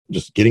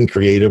just getting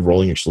creative,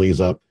 rolling your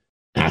sleeves up,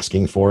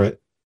 asking for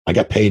it. I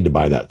got paid to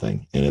buy that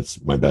thing, and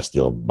it's my best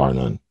deal, bar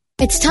none.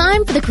 It's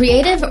time for the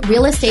Creative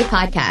Real Estate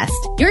Podcast,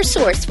 your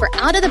source for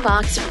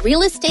out-of-the-box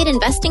real estate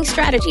investing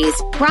strategies,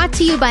 brought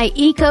to you by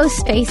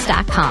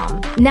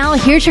ecospace.com. Now,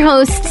 here's your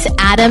hosts,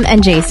 Adam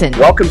and Jason.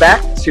 Welcome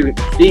back to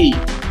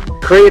the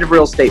Creative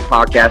Real Estate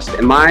Podcast,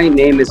 and my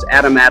name is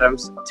Adam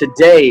Adams.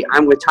 Today,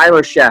 I'm with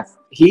Tyler Sheff.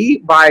 He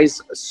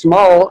buys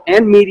small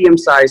and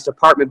medium-sized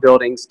apartment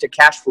buildings to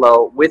cash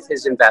flow with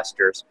his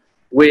investors,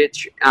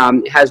 which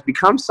has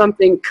become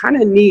something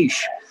kind of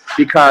niche,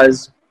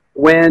 because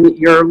when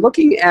you're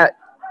looking at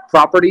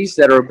properties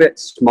that are a bit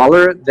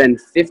smaller than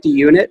 50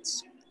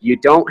 units, you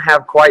don't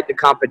have quite the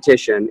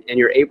competition, and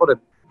you're able to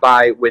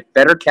buy with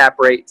better cap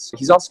rates.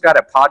 He's also got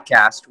a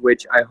podcast,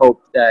 which I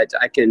hope that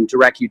I can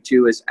direct you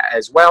to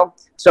as well.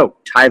 So,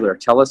 Tyler,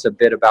 tell us a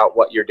bit about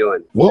what you're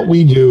doing. What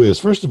we do is,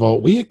 first of all,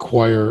 we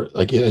acquire,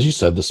 like as you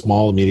said, the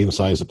small,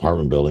 medium-sized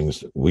apartment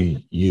buildings.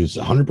 We use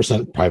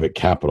 100% private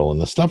capital, and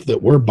the stuff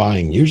that we're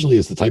buying usually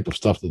is the type of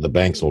stuff that the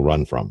banks will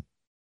run from.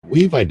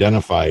 We've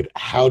identified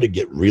how to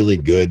get really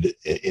good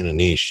in a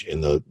niche in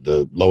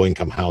the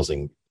low-income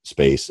housing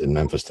space in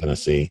Memphis,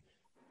 Tennessee,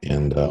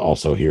 and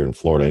also here in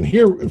Florida. And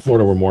here in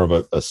Florida, we're more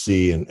of a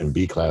C and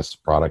B class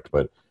product,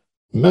 but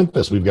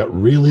Memphis, we've got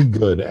really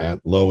good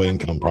at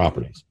low-income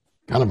properties,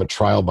 kind of a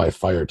trial by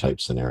fire type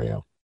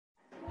scenario.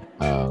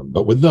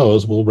 But with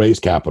those, we'll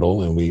raise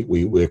capital, and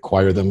we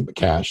acquire them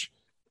cash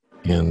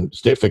and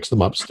fix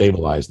them up,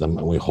 stabilize them,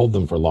 and we hold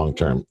them for long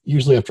term.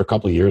 Usually after a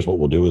couple of years, what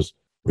we'll do is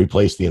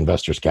replace the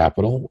investor's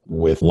capital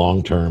with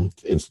long-term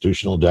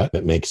institutional debt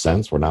that makes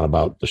sense. We're not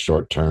about the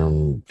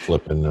short-term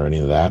flipping or any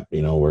of that.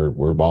 You know,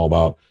 we're all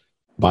about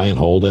buying,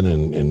 holding,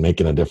 and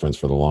making a difference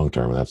for the long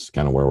term. And that's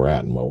kind of where we're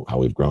at and how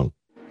we've grown.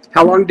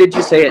 How long did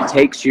you say it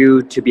takes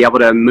you to be able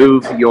to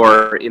move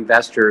your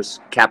investors'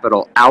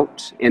 capital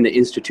out and the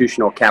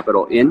institutional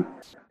capital in?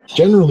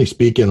 Generally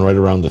speaking, right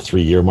around the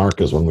 3-year mark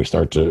is when we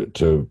start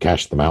to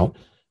cash them out.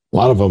 A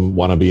lot of them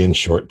want to be in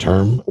short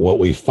term. What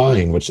we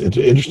find, which is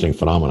an interesting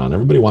phenomenon,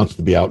 everybody wants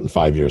to be out in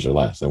 5 years or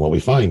less. And what we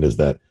find is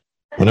that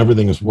when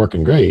everything is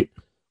working great,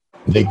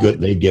 they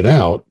get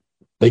out,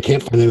 they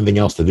can't find anything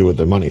else to do with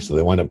their money. So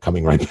they wind up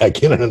coming right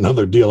back in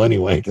another deal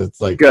anyway. Because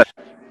it's like, good.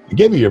 I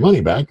gave you your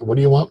money back. What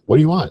do you want? What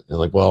do you want? And they're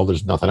like, well,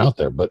 there's nothing out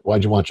there. But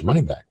why'd you want your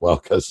money back? Well,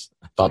 because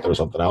I thought there was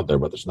something out there,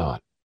 but there's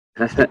not.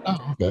 Like,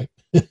 oh, okay.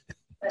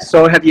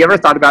 So have you ever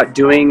thought about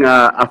doing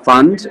a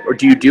fund, or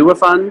do you do a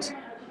fund?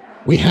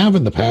 We have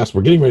in the past.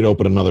 We're getting ready to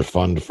open another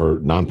fund for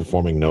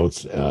non-performing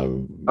notes.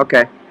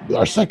 Okay.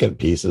 Our second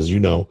piece, as you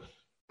know,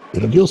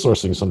 deal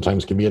sourcing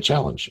sometimes can be a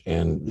challenge.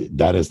 And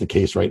that is the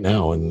case right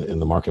now in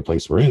the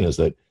marketplace we're in, is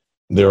that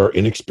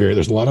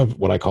there's a lot of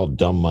what I call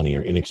dumb money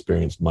or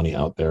inexperienced money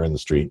out there in the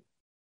street.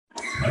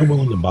 They're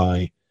willing to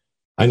buy.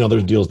 I know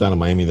there's deals down in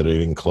Miami that are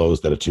even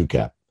closed at a 2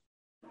 cap.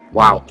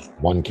 Wow.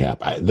 1 cap.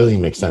 It doesn't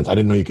even make sense. I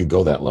didn't know you could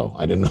go that low.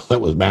 I didn't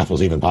know math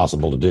was even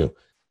possible to do.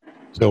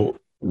 So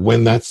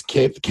when that's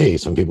the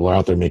case, when people are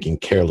out there making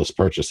careless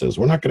purchases,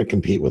 we're not going to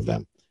compete with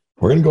them.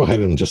 We're going to go ahead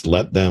and just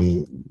let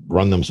them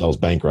run themselves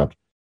bankrupt.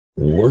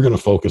 We're going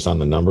to focus on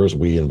the numbers.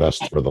 We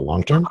invest for the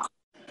long term.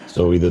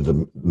 So either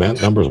the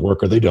numbers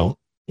work or they don't,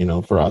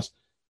 for us.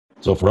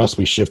 So for us,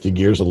 we shifted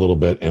gears a little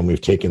bit, and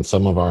we've taken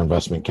some of our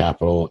investment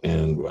capital,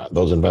 and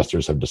those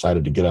investors have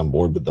decided to get on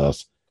board with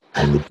us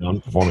on the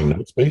non-performing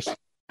note space.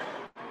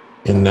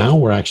 And now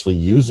we're actually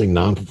using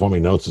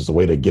non-performing notes as a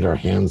way to get our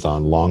hands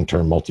on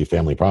long-term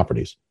multifamily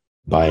properties.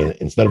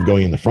 Instead of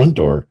going in the front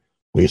door,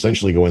 we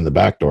essentially go in the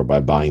back door by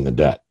buying the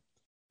debt.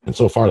 And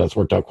so far, that's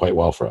worked out quite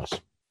well for us.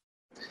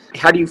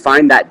 How do you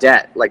find that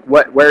debt? Like,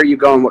 where are you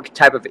going? What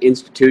type of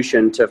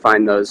institution to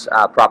find those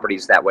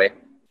properties that way?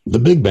 The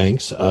big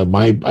banks. I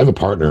have a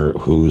partner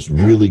who's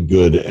really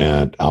good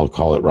at, I'll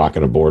call it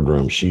rocking a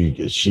boardroom.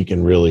 She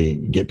can really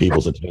get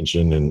people's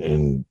attention,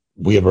 and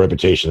we have a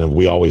reputation of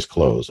we always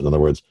close. In other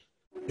words,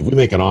 if we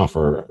make an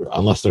offer,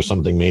 unless there's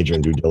something major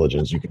in due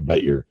diligence, you can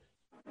bet your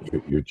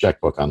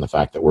checkbook on the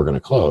fact that we're going to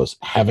close.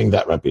 Having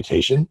that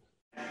reputation,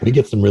 we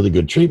get some really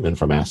good treatment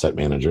from asset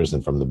managers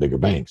and from the bigger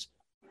banks.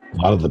 A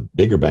lot of the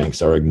bigger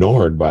banks are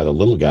ignored by the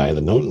little guy,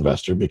 the note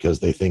investor, because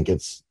they think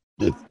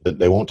that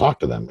they won't talk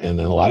to them. And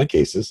in a lot of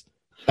cases,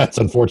 that's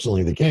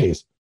unfortunately the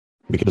case,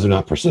 because they're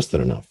not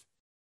persistent enough.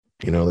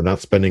 They're not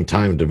spending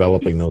time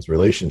developing those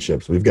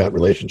relationships. We've got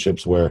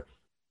relationships where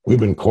we've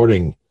been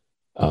courting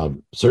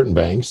certain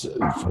banks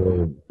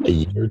for a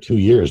year, 2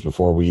 years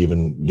before we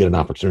even get an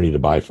opportunity to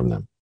buy from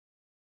them.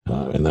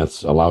 And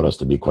that's allowed us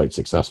to be quite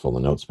successful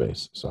in the note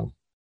space. So.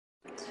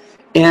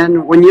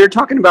 And when you're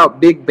talking about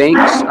big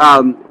banks,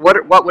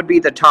 what would be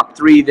the top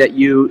 3 that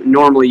you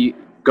normally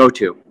go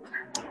to?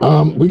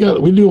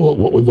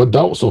 We've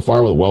dealt so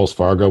far with Wells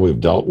Fargo.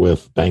 We've dealt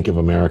with Bank of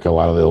America, a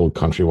lot of the old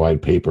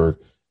Countrywide paper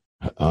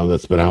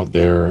that's been out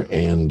there,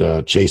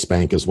 and Chase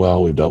Bank as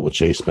well. We've dealt with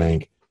Chase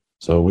Bank.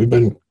 So we've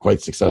been quite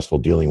successful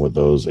dealing with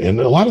those. And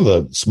a lot of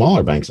the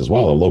smaller banks as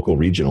well, the local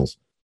regionals,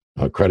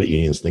 credit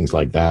unions, things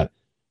like that.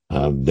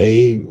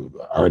 They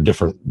are a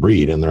different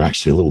breed, and they're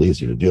actually a little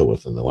easier to deal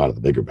with than a lot of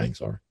the bigger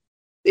banks are.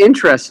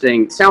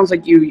 Interesting. Sounds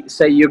like you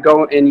say you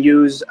go and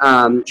use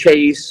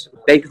Chase,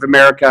 Bank of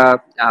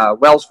America,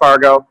 Wells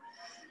Fargo,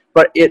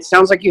 but it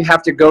sounds like you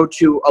have to go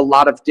to a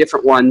lot of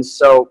different ones.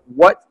 So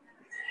what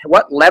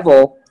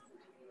level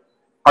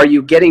are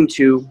you getting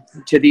to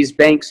these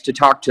banks to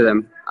talk to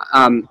them?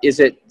 Is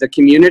it the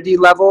community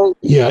level?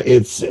 Yeah,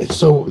 it's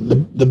so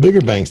the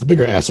bigger banks, the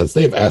bigger assets,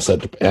 they have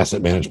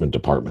asset management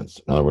departments.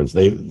 In other words,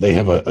 they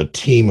have a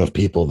team of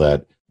people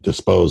that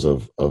dispose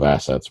of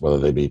assets, whether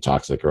they be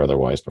toxic or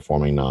otherwise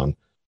performing non.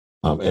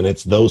 And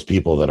it's those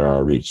people that are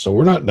our reach. So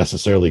we're not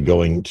necessarily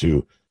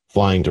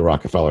flying to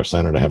Rockefeller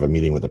Center to have a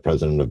meeting with the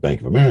president of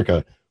Bank of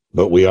America,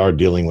 but we are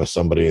dealing with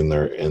somebody in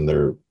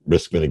their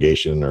risk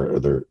mitigation or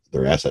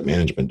their asset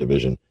management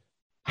division.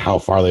 How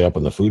far are they up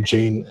in the food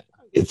chain?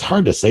 It's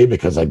hard to say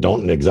because I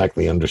don't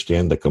exactly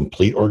understand the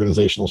complete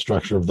organizational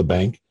structure of the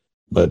bank.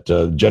 But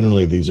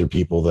generally, these are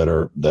people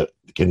that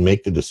can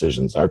make the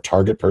decisions. Our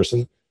target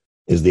person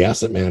is the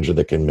asset manager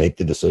that can make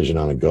the decision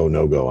on a go,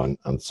 no go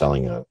on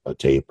selling a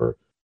tape or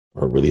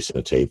releasing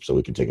a tape so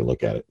we can take a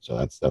look at it. So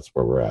that's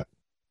where we're at.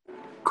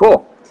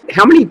 Cool.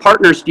 How many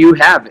partners do you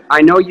have?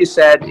 I know you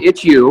said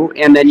it's you,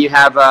 and then you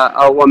have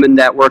a woman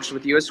that works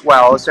with you as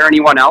well. Is there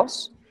anyone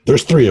else?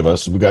 There's three of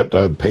us. We've got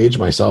Paige,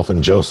 myself,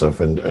 and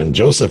Joseph. And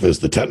Joseph is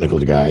the technical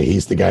guy.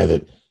 He's the guy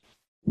that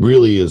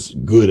really is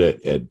good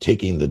at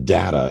taking the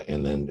data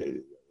and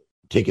then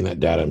taking that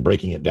data and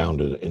breaking it down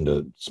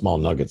into small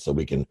nuggets so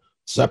we can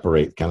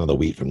separate kind of the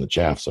wheat from the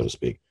chaff, so to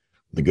speak,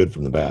 the good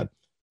from the bad.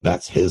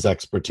 That's his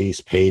expertise.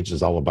 Paige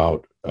is all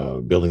about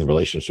building the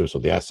relationships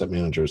with the asset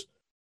managers,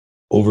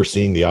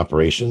 overseeing the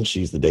operation.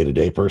 She's the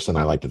day-to-day person.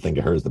 I like to think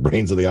of her as the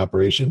brains of the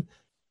operation.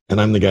 And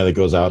I'm the guy that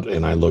goes out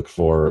and I look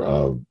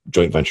for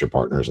joint venture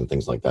partners and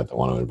things like that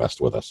want to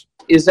invest with us.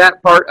 Is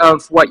that part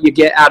of what you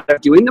get out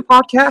of doing the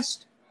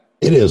podcast?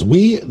 It is.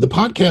 The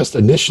podcast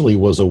initially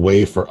was a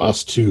way for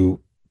us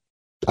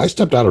I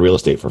stepped out of real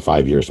estate for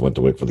 5 years, went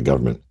to work for the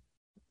government.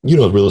 You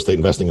know real estate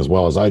investing as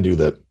well as I do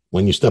that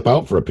when you step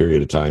out for a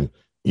period of time,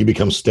 you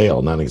become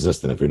stale,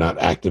 non-existent. If you're not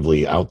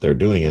actively out there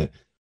doing it,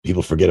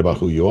 people forget about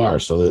who you are.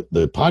 So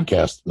the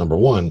podcast, number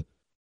one,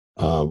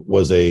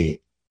 was a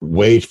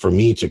way for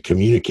me to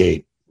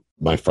communicate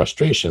my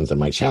frustrations and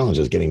my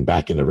challenges getting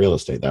back into real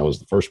estate. That was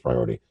the first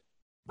priority.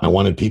 I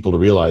wanted people to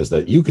realize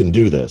that you can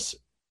do this,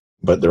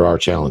 but there are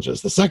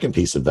challenges. The second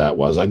piece of that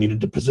was I needed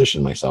to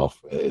position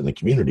myself in the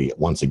community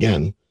once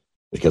again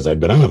because I'd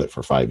been out of it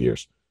for 5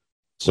 years.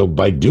 So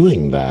by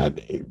doing that,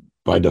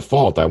 by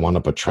default, I wound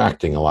up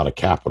attracting a lot of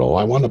capital.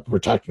 I wound up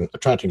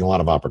attracting a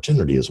lot of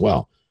opportunity as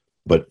well.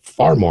 But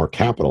far more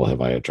capital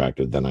have I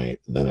attracted than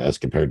as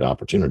compared to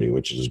opportunity,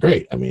 which is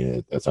great. I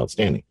mean, that's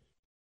outstanding.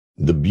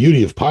 The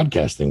beauty of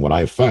podcasting, what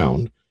I've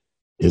found,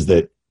 is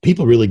that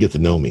people really get to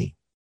know me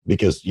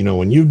because,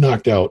 when you've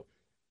knocked out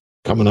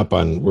coming up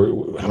on,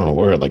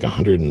 we're at like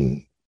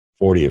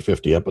 140 or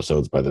 50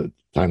 episodes by the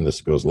time this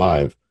goes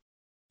live.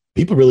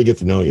 People really get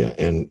to know you.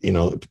 And,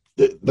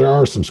 there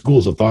are some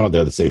schools of thought out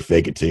there that say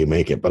fake it till you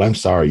make it, but I'm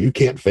sorry, you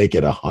can't fake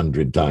it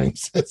 100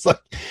 times. It's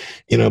like,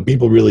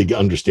 people really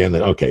understand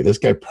that, okay, this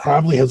guy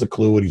probably has a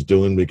clue what he's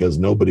doing because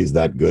nobody's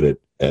that good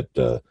at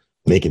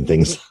making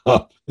things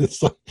up.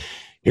 It's like,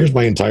 here's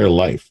my entire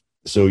life.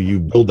 So you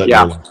build that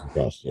knowledge and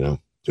trust,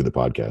 through the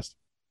podcast.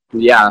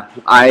 Yeah,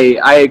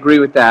 I agree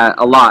with that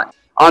a lot.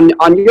 On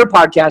your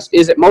podcast,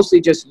 is it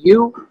mostly just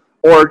you,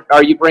 or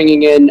are you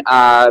bringing in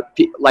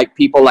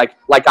people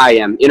like I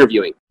am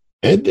interviewing?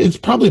 It's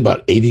probably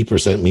about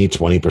 80% me,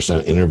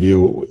 20%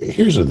 interview.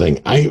 Here's the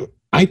thing.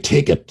 I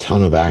take a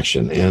ton of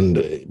action,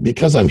 and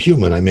because I'm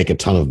human, I make a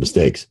ton of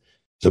mistakes.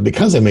 So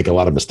because I make a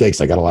lot of mistakes,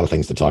 I got a lot of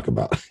things to talk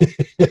about.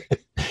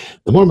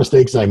 The more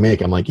mistakes I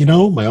make, I'm like,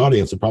 my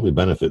audience would probably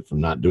benefit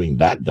from not doing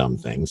that dumb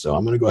thing. So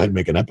I'm going to go ahead and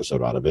make an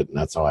episode out of it. And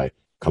that's how I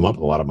come up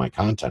with a lot of my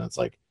content. It's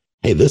like,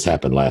 hey, this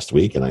happened last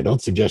week, and I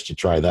don't suggest you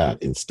try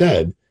that.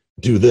 Instead,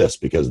 do this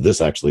because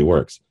this actually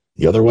works.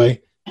 The other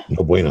way,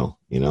 no bueno,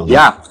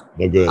 Yeah.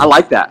 No good. I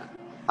like that.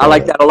 I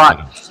like that a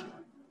lot.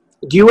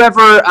 Do you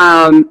ever,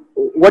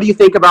 what do you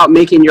think about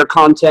making your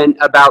content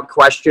about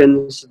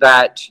questions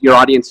that your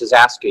audience is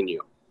asking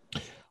you?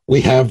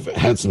 We have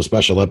had some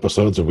special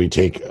episodes where we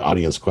take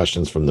audience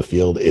questions from the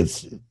field.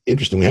 It's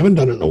interesting. We haven't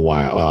done it in a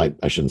while. Well,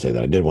 I shouldn't say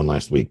that. I did one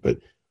last week, but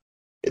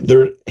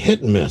they're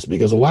hit and miss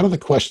because a lot of the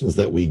questions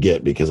that we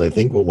get, because I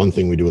think one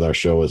thing we do with our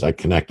show is I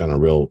connect on a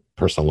real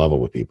personal level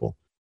with people.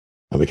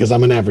 Because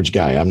I'm an average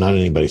guy. I'm not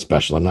anybody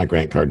special. I'm not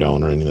Grant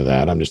Cardone or any of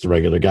that. I'm just a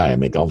regular guy. I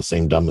make all the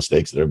same dumb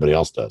mistakes that everybody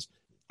else does.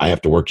 I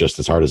have to work just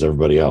as hard as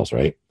everybody else,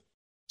 right?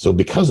 So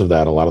because of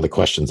that, a lot of the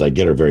questions I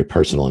get are very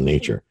personal in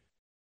nature.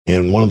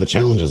 And one of the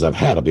challenges I've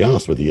had, I'll be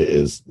honest with you,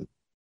 is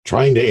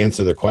trying to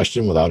answer the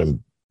question without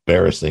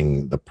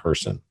embarrassing the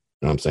person. You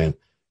know what I'm saying?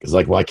 Because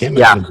I can't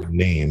mention their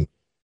name.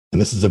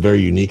 And this is a very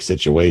unique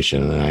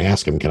situation. And I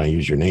ask them, can I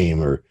use your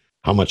name or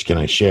how much can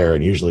I share?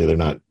 And usually they're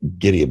not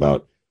giddy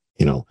about,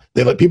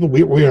 they let people,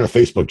 we're in a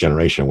Facebook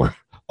generation where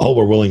all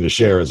we're willing to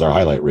share is our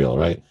highlight reel,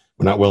 right?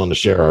 We're not willing to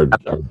share our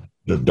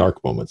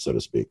dark moments, so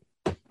to speak.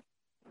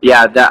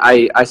 Yeah,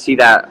 I see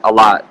that a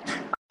lot.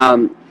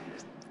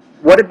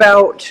 What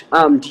about,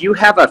 do you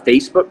have a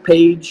Facebook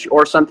page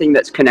or something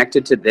that's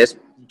connected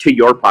to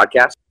your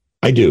podcast?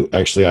 I do.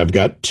 Actually, I've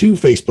got 2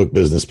 Facebook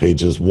business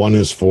pages. One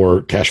is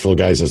for Cashflow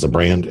Guys as a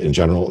brand in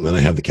general, and then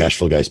I have the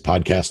Cashflow Guys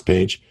podcast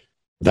page.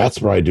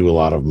 That's where I do a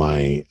lot of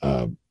my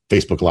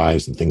Facebook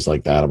Lives and things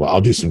like that.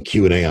 I'll do some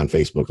Q&A on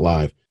Facebook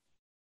Live.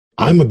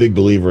 I'm a big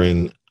believer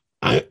in,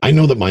 I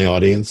know that my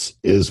audience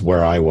is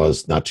where I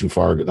was not too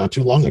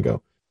long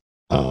ago,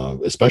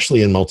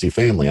 especially in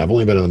multifamily. I've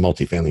only been in the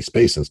multifamily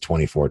space since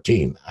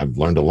 2014. I've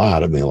learned a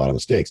lot. I've made a lot of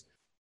mistakes,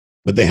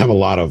 but they have a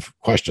lot of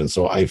questions.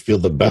 So I feel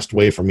the best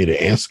way for me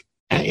to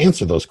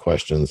answer those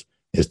questions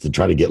is to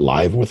try to get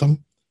live with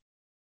them.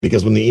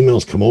 Because when the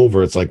emails come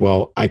over, it's like,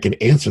 well, I can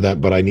answer that,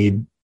 but I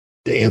need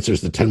the answers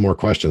to 10 more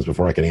questions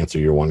before I can answer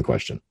your one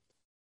question.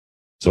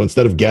 So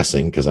instead of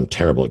guessing, because I'm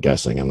terrible at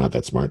guessing, I'm not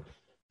that smart,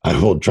 I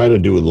will try to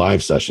do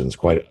live sessions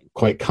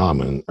quite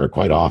common or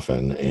quite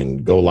often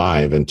and go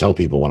live and tell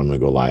people when I'm going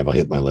to go live. I'll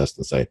hit my list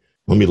and say, I'm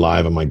going to be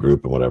live in my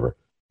group and whatever.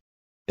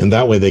 And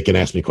that way they can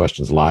ask me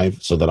questions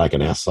live so that I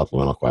can ask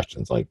supplemental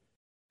questions like,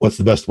 what's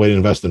the best way to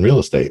invest in real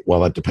estate? Well,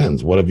 that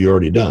depends. What have you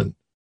already done?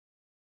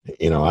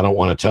 I don't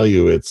want to tell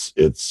you it's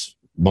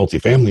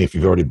multifamily if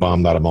you've already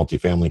bombed out of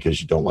multifamily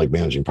because you don't like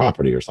managing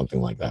property or something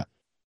like that.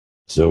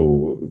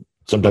 So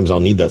sometimes I'll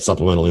need that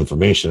supplemental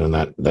information,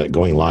 and that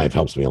going live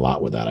helps me a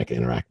lot with that. I can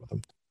interact with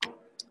them.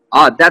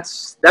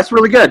 That's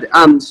really good.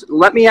 So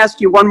let me ask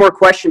you one more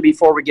question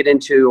before we get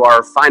into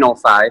our final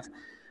 5.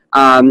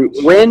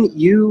 When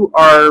you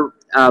are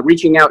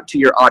reaching out to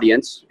your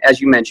audience, as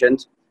you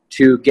mentioned,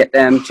 to get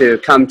them to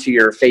come to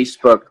your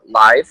Facebook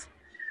Live,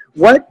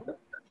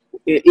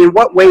 in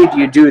what way do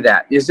you do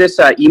that? Is this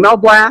an email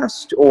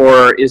blast,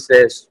 or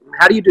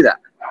how do you do that?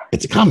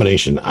 It's a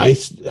combination. I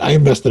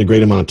invested a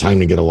great amount of time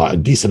to get a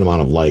decent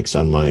amount of likes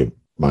on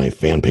my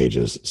fan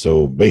pages.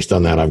 So based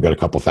on that, I've got a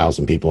couple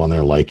thousand people on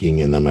there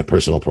liking, and then my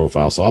personal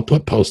profile. So I'll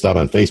put posts out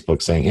on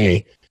Facebook saying, hey,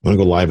 I'm going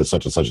to go live at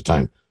such and such a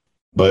time.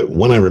 But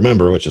when I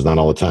remember, which is not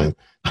all the time,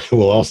 I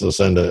will also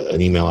send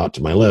an email out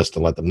to my list to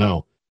let them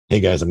know,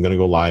 hey guys, I'm going to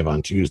go live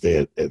on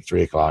Tuesday at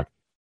 3 o'clock.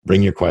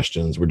 Bring your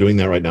questions. We're doing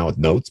that right now with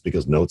Notes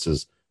because Notes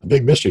is a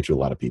big mystery to a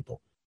lot of people.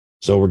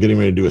 So we're getting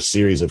ready to do a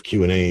series of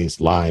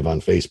Q&As live on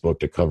Facebook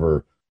to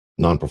cover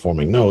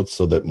non-performing notes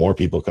so that more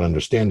people can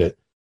understand it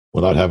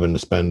without having to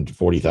spend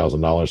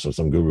 $40,000 on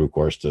some guru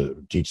course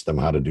to teach them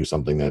how to do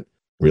something that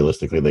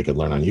realistically they could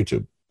learn on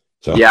YouTube.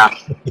 So yeah,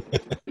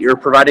 you're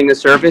providing a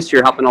service,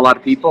 you're helping a lot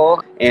of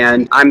people,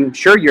 and I'm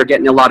sure you're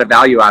getting a lot of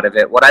value out of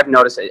it. What I've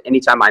noticed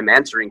anytime I'm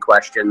answering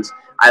questions,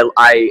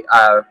 I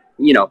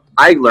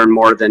learn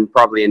more than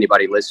probably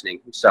anybody listening.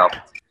 So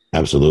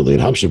absolutely. It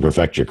helps you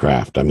perfect your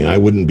craft. I mean, I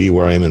wouldn't be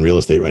where I am in real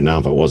estate right now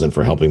if it wasn't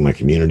for helping my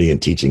community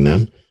and teaching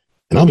them.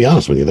 And I'll be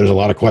honest with you, there's a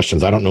lot of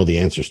questions I don't know the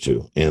answers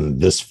to. And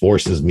this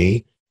forces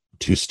me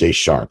to stay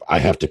sharp. I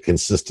have to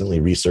consistently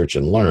research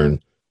and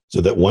learn so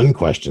that when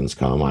questions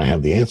come, I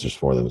have the answers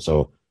for them.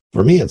 So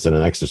for me, it's an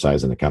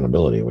exercise in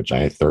accountability, which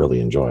I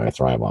thoroughly enjoy. I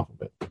thrive off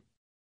of it.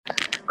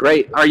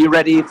 Great. Are you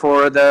ready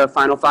for the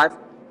final 5?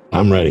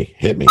 I'm ready.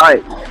 Hit me. All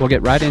right. We'll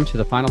get right into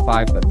the final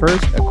 5, but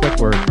first, a quick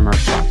word from our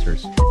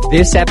sponsors.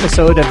 This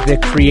episode of the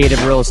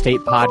Creative Real Estate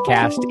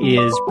Podcast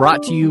is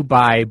brought to you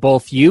by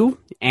both you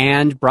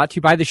and brought to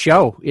you by the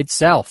show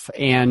itself.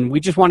 And we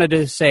just wanted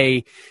to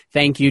say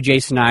thank you,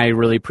 Jason. I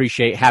really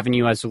appreciate having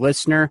you as a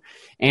listener.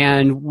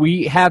 And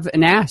we have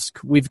an ask.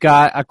 We've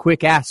got a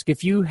quick ask.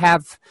 If you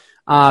have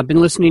been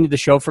listening to the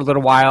show for a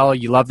little while,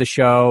 you love the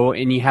show,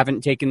 and you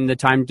haven't taken the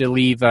time to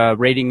leave a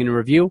rating and a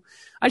review,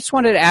 I just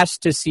wanted to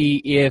ask to see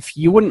if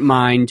you wouldn't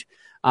mind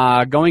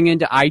going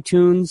into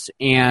iTunes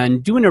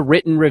and doing a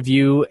written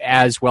review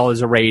as well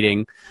as a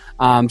rating.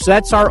 So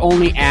that's our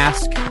only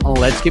ask.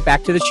 Let's get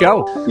back to the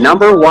show.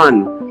 Number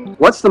 1,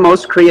 what's the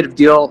most creative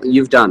deal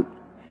you've done?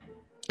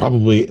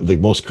 Probably the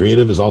most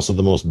creative is also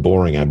the most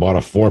boring. I bought a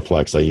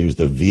fourplex. I used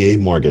a VA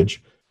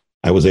mortgage.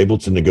 I was able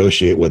to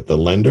negotiate with the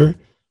lender,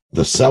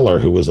 the seller,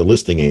 who was a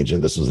listing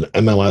agent. This was an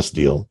MLS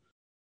deal.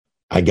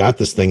 I got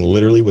this thing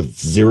literally with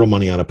zero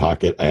money out of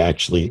pocket. I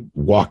actually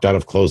walked out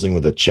of closing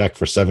with a check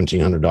for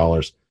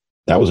 $1,700.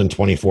 That was in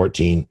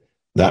 2014.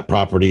 That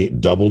property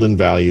doubled in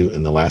value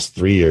in the last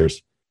 3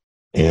 years,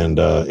 and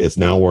it's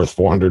now worth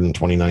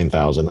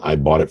 $429,000. I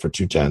bought it for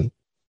 $210,000,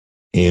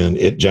 and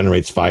it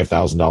generates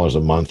 $5,000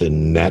 a month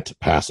in net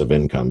passive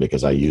income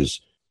because I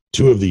use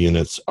 2 of the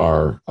units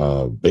are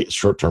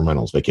short-term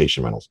rentals,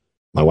 vacation rentals.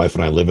 My wife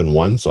and I live in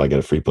one, so I get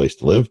a free place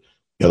to live.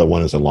 The other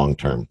one is a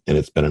long-term, and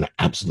it's been an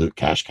absolute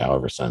cash cow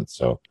ever since.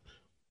 So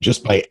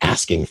just by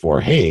asking for,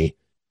 hey,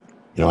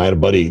 I had a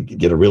buddy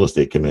get a real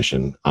estate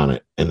commission on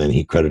it, and then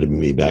he credited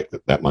me back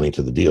that money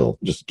to the deal.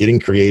 Just getting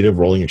creative,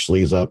 rolling your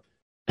sleeves up,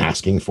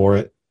 asking for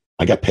it.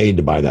 I got paid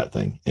to buy that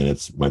thing, and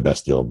it's my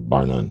best deal,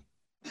 bar none.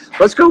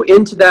 Let's go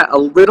into that a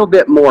little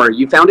bit more.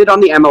 You found it on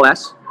the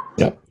MLS?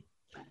 Yep.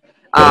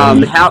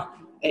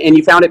 And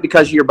you found it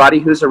because of your buddy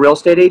who's a real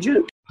estate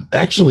agent?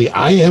 Actually,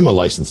 I am a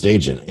licensed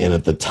agent, and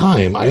at the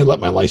time, I had let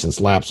my license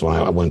lapse when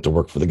I went to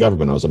work for the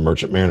government. I was a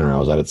merchant mariner. I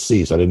was out at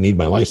sea, so I didn't need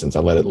my license. I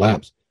let it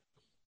lapse.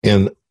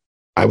 And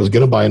I was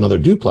going to buy another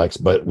duplex,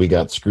 but we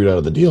got screwed out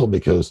of the deal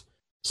because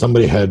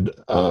somebody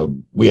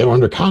we were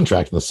under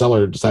contract and the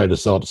seller decided to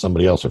sell it to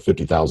somebody else for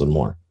 $50,000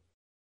 more.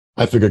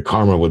 I figured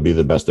karma would be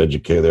the best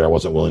educator there. I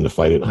wasn't willing to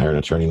fight it and hire an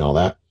attorney and all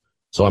that.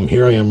 So I'm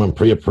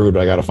pre-approved.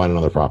 I got to find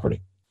another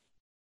property.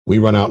 We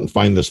run out and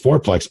find this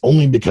fourplex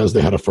only because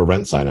they had a for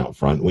rent sign out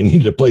front. We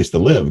needed a place to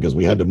live because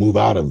we had to move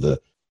out of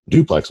the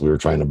duplex we were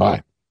trying to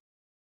buy.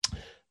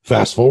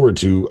 Fast forward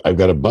to, I've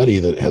got a buddy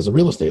that has a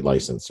real estate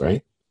license,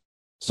 right?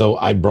 So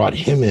I brought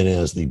him in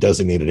as the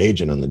designated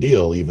agent on the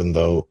deal, even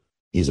though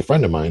he's a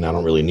friend of mine. I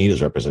don't really need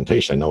his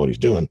representation. I know what he's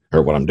doing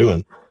or what I'm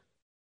doing.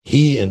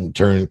 He in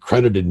turn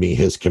credited me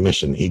his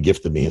commission. He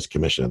gifted me his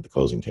commission at the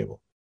closing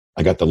table.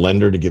 I got the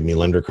lender to give me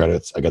lender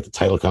credits. I got the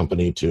title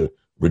company to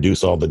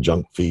reduce all the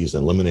junk fees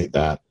and eliminate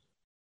that.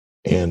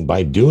 And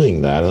by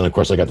doing that, and of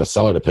course I got the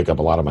seller to pick up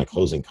a lot of my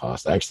closing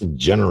costs. I actually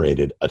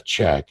generated a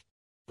check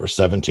for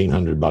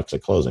 $1,700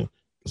 at closing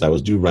because I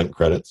was due rent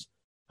credits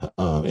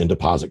and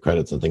deposit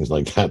credits and things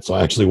like that. So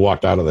I actually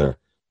walked out of there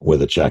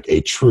with a check,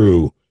 a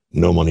true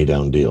no money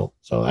down deal.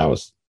 So that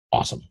was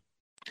awesome.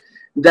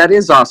 That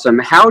is awesome.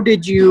 How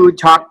did you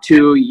talk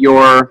to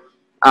your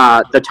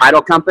the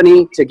title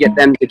company to get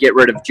them to get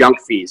rid of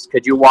junk fees?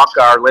 Could you walk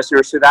our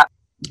listeners through that?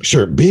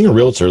 Sure. Being a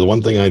realtor, the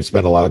one thing I've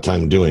spent a lot of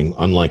time doing,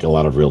 unlike a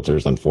lot of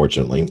realtors,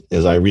 unfortunately,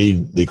 is I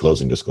read the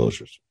closing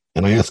disclosures.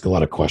 And I ask a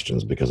lot of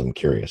questions because I'm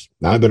curious.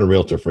 Now, I've been a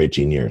realtor for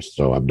 18 years,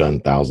 so I've done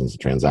thousands of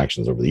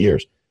transactions over the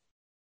years.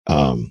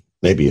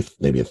 Maybe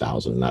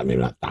 1,000, maybe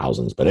not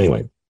thousands, but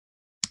anyway,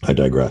 I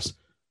digress.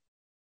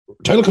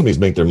 Title companies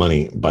make their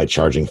money by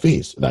charging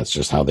fees. That's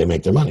just how they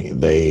make their money.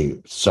 They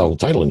sell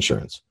title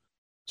insurance.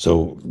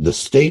 So the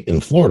state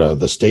in Florida,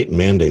 the state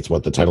mandates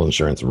what the title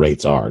insurance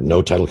rates are.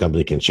 No title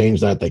company can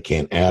change that. They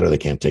can't add or they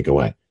can't take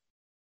away.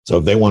 So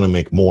if they want to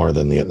make more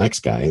than the next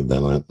guy,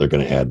 then they're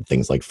going to add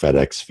things like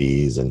FedEx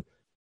fees and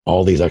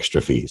all these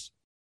extra fees.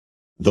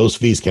 Those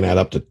fees can add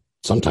up to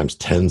sometimes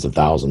tens of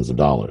thousands of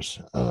dollars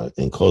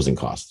in closing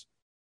costs.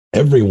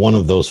 Every one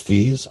of those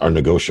fees are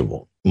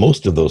negotiable.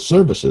 Most of those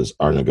services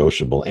are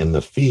negotiable, and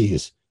the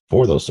fees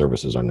for those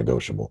services are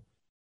negotiable.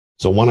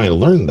 So when I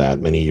learned that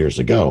many years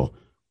ago,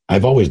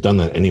 I've always done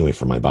that anyway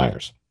for my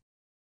buyers.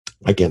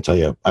 I can't tell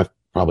you, I've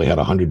probably had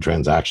 100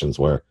 transactions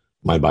where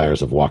my buyers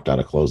have walked out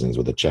of closings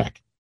with a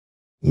check,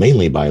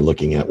 mainly by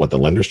looking at what the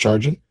lender's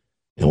charging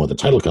and what the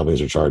title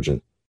companies are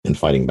charging and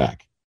fighting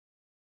back.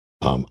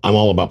 I'm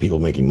all about people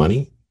making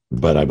money,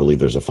 but I believe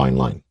there's a fine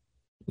line.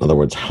 In other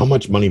words, how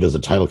much money does a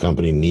title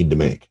company need to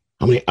make?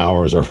 How many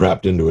hours are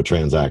wrapped into a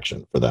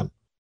transaction for them?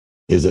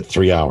 Is it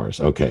 3 hours?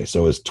 Okay,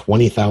 so is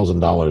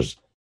 $20,000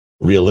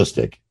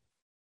 realistic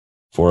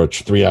for a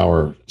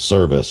 3-hour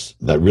service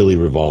that really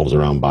revolves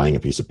around buying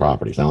a piece of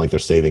property? It's not like they're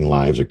saving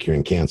lives or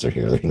curing cancer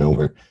here. You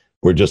know,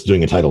 we're just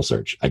doing a title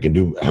search. I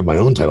can have my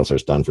own title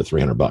search done for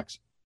 $300.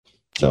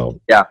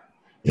 So yeah,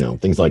 you know,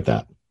 things like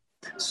that.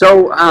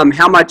 So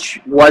how much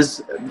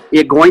was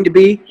it going to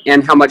be,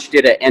 and how much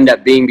did it end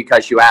up being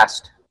because you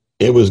asked?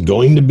 It was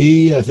going to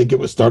be, I think it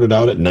was started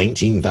out at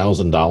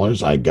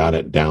 $19,000. I got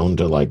it down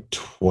to like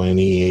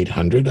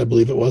 $2,800, I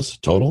believe it was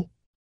total.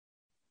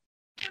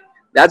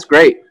 That's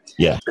great.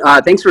 Yeah.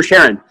 Thanks for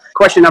sharing.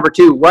 Question number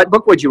 2, what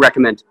book would you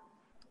recommend?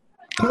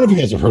 I don't know if you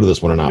guys have heard of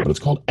this one or not, but it's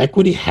called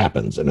Equity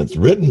Happens, and it's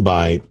written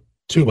by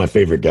two of my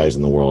favorite guys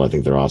in the world. I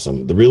think they're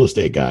awesome. The real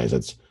estate guys.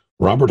 It's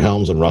Robert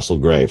Helms and Russell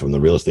Gray from the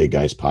Real Estate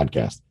Guys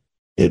podcast.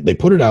 They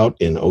put it out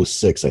in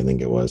 2006, I think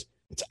it was.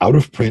 It's out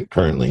of print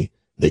currently.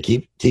 They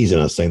keep teasing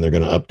us saying they're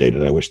going to update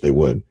it. I wish they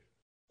would.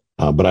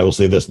 But I will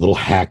say this little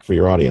hack for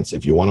your audience.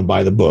 If you want to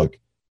buy the book,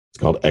 it's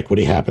called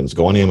Equity Happens.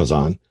 Go on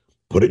Amazon,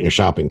 put it in your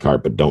shopping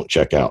cart, but don't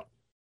check out.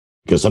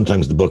 Because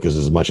sometimes the book is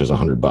as much as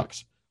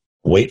 $100.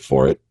 Wait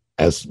for it.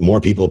 As more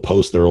people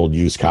post their old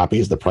used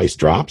copies, the price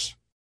drops.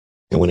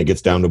 And when it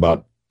gets down to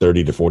about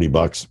 $30 to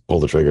 $40, pull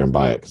the trigger and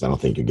buy it, because I don't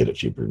think you'll get it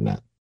cheaper than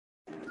that.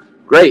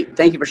 Great.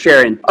 Thank you for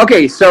sharing.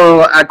 Okay,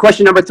 so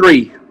question number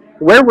 3.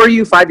 Where were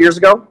you 5 years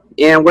ago,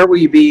 and where will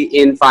you be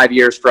in 5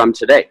 years from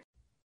today?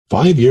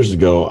 5 years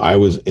ago, I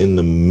was in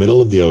the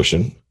middle of the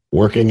ocean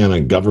working on a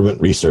government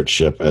research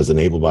ship as an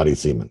able-bodied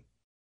seaman.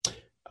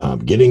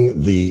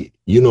 Getting the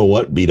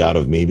you-know-what beat out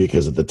of me,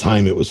 because at the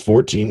time it was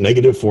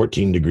negative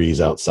 14 degrees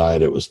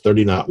outside. It was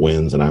 30-knot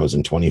winds, and I was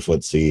in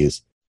 20-foot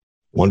seas,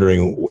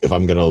 wondering if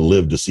I'm going to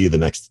live to see the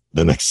next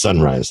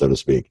sunrise, so to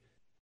speak.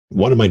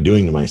 What am I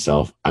doing to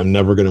myself? I'm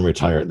never going to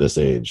retire at this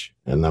age.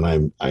 And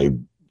then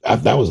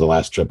that was the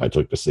last trip I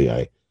took to sea.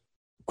 I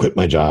quit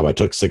my job. I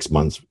took 6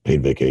 months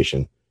paid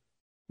vacation,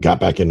 got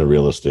back into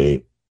real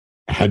estate.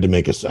 I had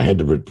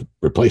to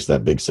replace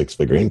that big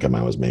 6-figure income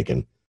I was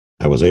making.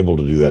 I was able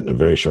to do that in a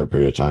very short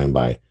period of time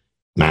by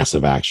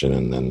massive action,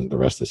 and then the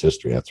rest is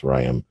history. That's where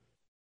I am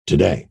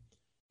today.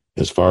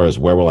 As far as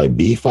where will I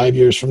be 5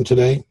 years from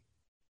today,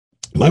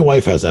 my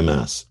wife has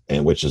MS,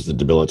 which is the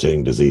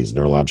debilitating disease,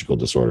 neurological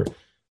disorder.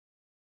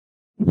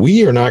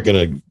 We are not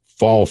going to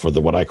fall for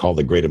what I call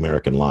the great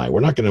American lie. We're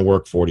not going to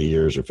work 40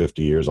 years or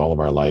 50 years, all of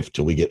our life,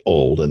 till we get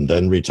old and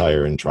then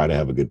retire and try to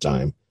have a good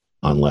time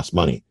on less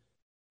money.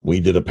 we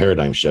did a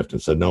paradigm shift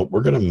and said, no,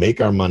 we're going to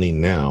make our money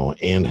now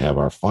and have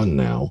our fun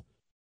now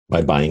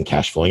by buying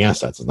cash flowing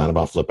assets. It's not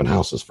about flipping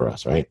houses for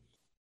us, right?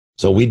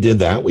 So we did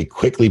that. We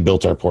quickly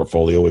built our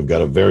portfolio. We've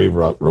got a very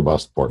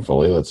robust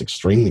portfolio that's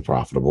extremely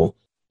profitable,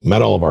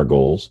 met all of our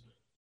goals.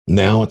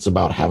 Now it's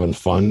about having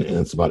fun and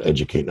it's about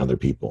educating other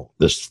people.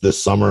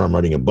 This summer, I'm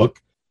writing a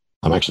book.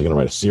 I'm actually going to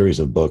write a series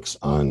of books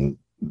on,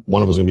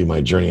 one of them is going to be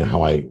my journey and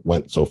how I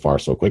went so far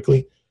so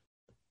quickly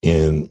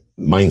in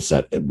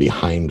mindset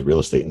behind real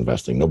estate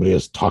investing. Nobody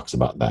else talks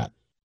about that.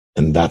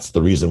 And that's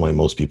the reason why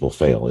most people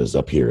fail is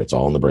up here. It's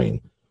all in the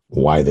brain,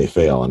 why they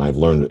fail. And I've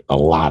learned a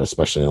lot,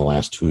 especially in the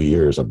last 2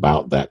 years,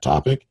 about that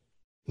topic.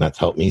 And that's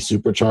helped me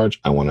supercharge.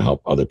 I want to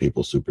help other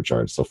people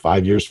supercharge. So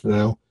 5 years from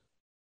now,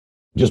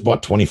 just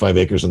bought 25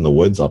 acres in the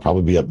woods. I'll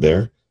probably be up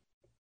there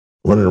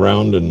running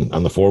around and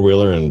on the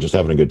four-wheeler and just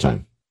having a good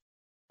time.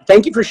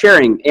 Thank you for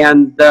sharing.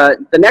 And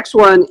the next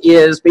one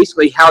is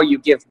basically how you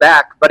give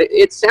back. But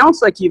it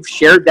sounds like you've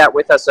shared that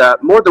with us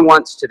more than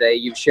once today.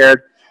 You've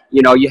shared,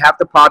 you have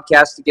the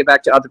podcast to give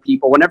back to other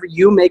people. Whenever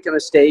you make a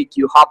mistake,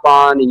 you hop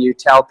on and you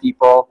tell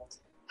people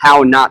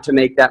how not to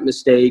make that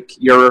mistake.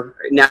 You're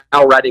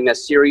now writing a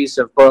series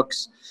of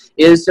books.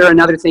 Is there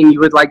another thing you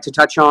would like to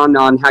touch on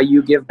how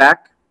you give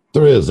back?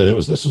 There is,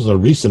 and this was a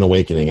recent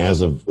awakening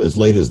as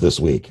late as this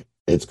week.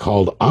 It's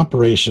called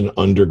Operation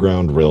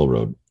Underground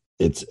Railroad.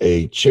 It's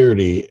a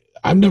charity.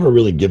 I've never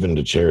really given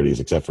to charities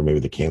except for maybe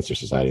the Cancer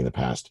Society in the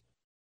past.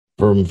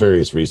 For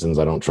various reasons,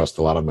 I don't trust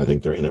a lot of them. I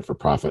think they're in it for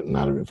profit and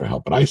not in it for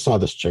help. But I saw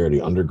this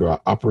charity,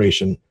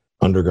 Operation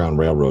Underground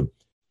Railroad,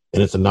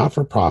 and it's a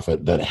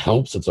not-for-profit that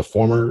helps. It's a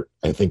former,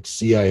 I think,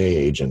 CIA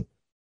agent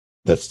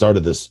that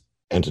started this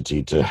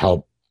entity to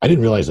help. I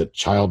didn't realize that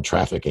child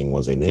trafficking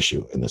was an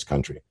issue in this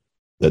country,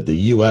 that the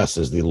U.S.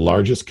 is the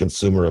largest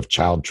consumer of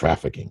child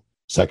trafficking,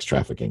 sex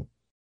trafficking,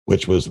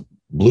 which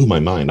blew my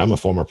mind. I'm a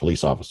former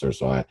police officer,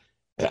 so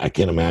I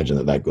can't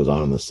imagine that goes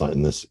on in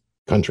this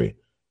country.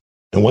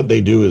 And what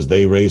they do is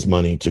they raise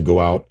money to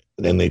go out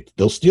and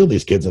they'll steal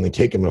these kids and they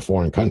take them to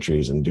foreign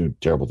countries and do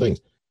terrible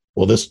things.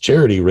 Well, this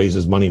charity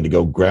raises money to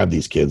go grab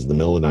these kids in the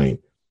middle of the night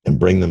and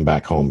bring them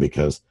back home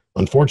because,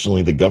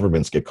 unfortunately, the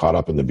governments get caught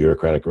up in the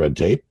bureaucratic red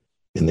tape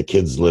and the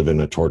kids live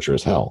in a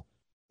torturous hell.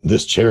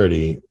 This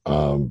charity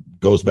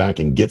goes back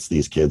and gets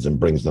these kids and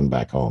brings them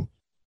back home.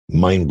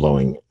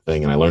 Mind-blowing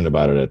thing. And I learned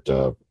about it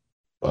at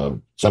a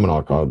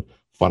seminar called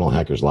Funnel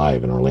Hackers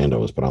Live in Orlando.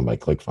 It was put on by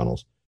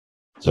ClickFunnels.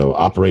 So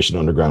Operation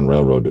Underground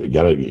Railroad, you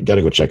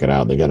gotta go check it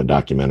out. They got a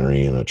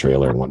documentary and a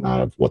trailer and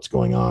whatnot of what's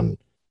going on.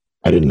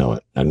 I didn't know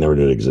it. I never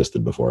knew it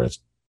existed before. It's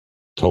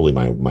totally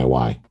my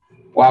why.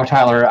 Wow,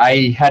 Tyler,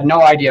 I had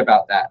no idea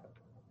about that.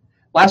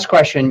 Last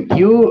question.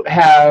 You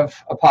have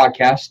a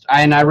podcast,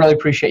 and I really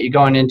appreciate you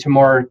going into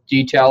more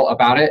detail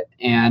about it.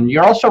 And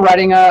you're also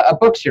writing a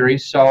book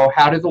series. So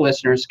how do the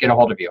listeners get a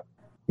hold of you?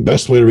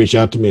 Best way to reach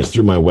out to me is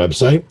through my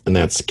website, and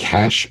that's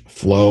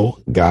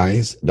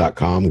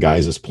cashflowguys.com.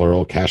 Guys is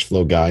plural,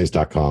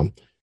 cashflowguys.com.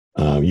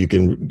 You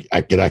can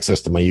get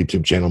access to my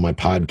YouTube channel, my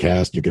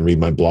podcast. You can read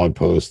my blog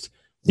posts.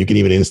 You can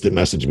even instant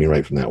message me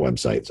right from that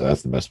website. So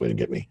that's the best way to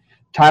get me.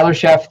 Tyler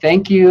Sheff,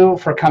 thank you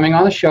for coming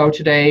on the show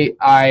today.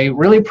 I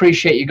really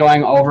appreciate you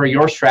going over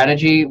your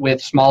strategy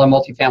with small and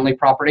multifamily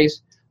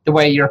properties, the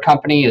way your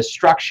company is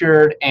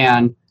structured,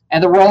 and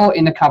the role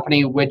in the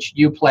company which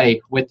you play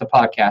with the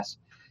podcast.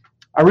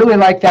 I really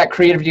like that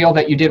creative deal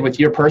that you did with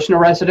your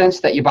personal residence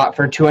that you bought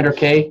for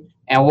 $200K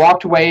and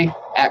walked away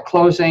at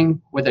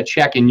closing with a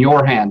check in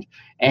your hand.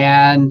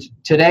 And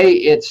today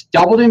it's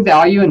doubled in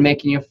value and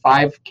making you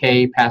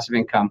 $5K passive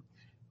income.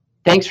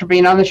 Thanks for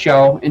being on the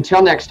show.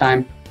 Until next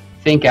time,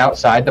 think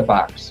outside the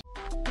box.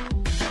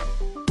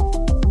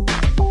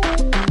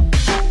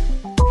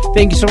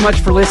 Thank you so much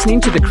for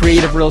listening to the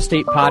Creative Real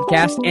Estate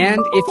Podcast.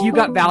 And if you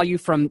got value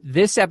from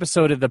this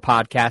episode of the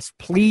podcast,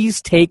 please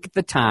take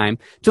the time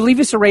to leave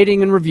us a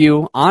rating and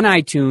review on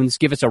iTunes.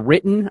 Give us a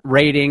written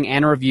rating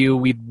and a review.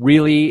 We'd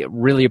really,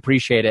 really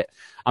appreciate it.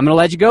 I'm going to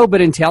let you go,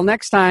 but until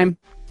next time,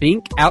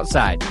 think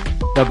outside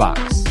the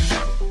box.